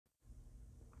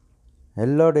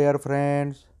Hello dear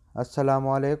friends,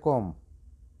 Assalamu alaikum.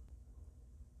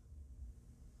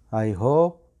 I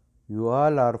hope you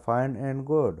all are fine and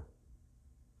good.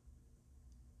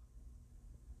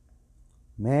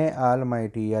 May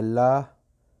Almighty Allah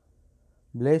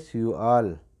bless you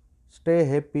all. Stay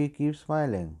happy, keep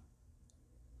smiling.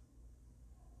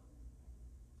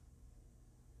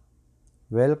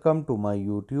 Welcome to my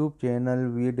YouTube channel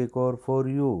We Decor for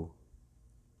You.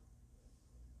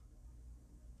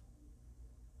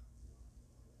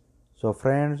 So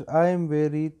friends, I am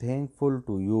very thankful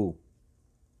to you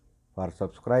for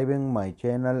subscribing my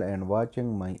channel and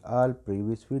watching my all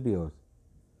previous videos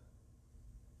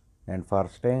and for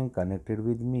staying connected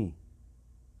with me.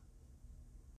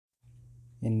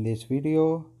 In this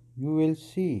video, you will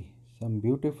see some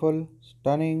beautiful,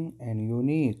 stunning and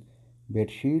unique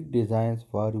bedsheet designs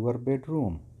for your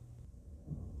bedroom.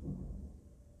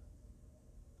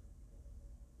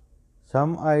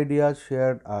 Some ideas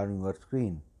shared on your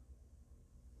screen.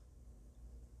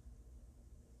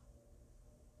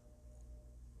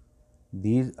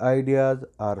 These ideas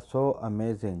are so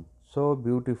amazing, so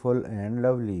beautiful and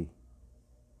lovely.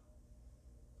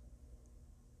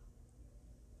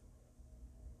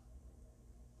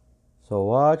 So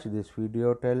watch this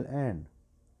video till end.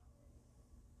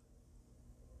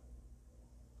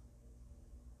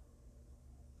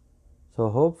 So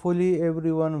hopefully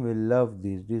everyone will love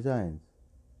these designs.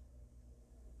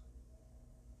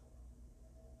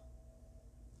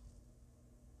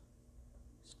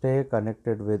 Stay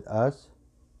connected with us.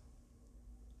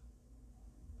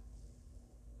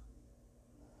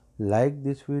 Like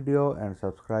this video and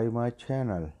subscribe my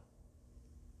channel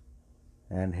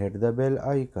and hit the bell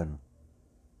icon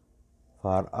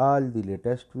for all the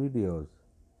latest videos.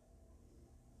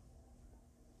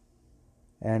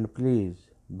 And please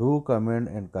do comment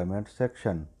in comment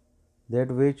section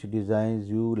that which designs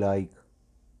you like.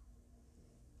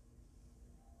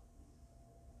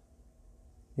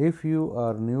 If you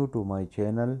are new to my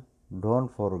channel,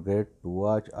 don't forget to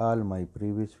watch all my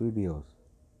previous videos.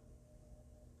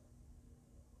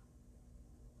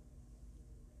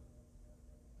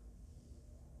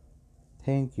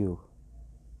 Thank you.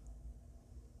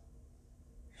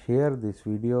 Share this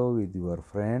video with your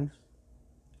friends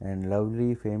and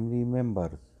lovely family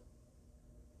members.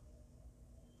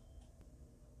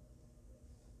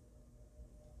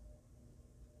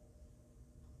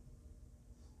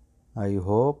 I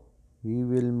hope we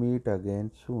will meet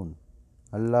again soon.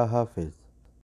 Allah Hafiz.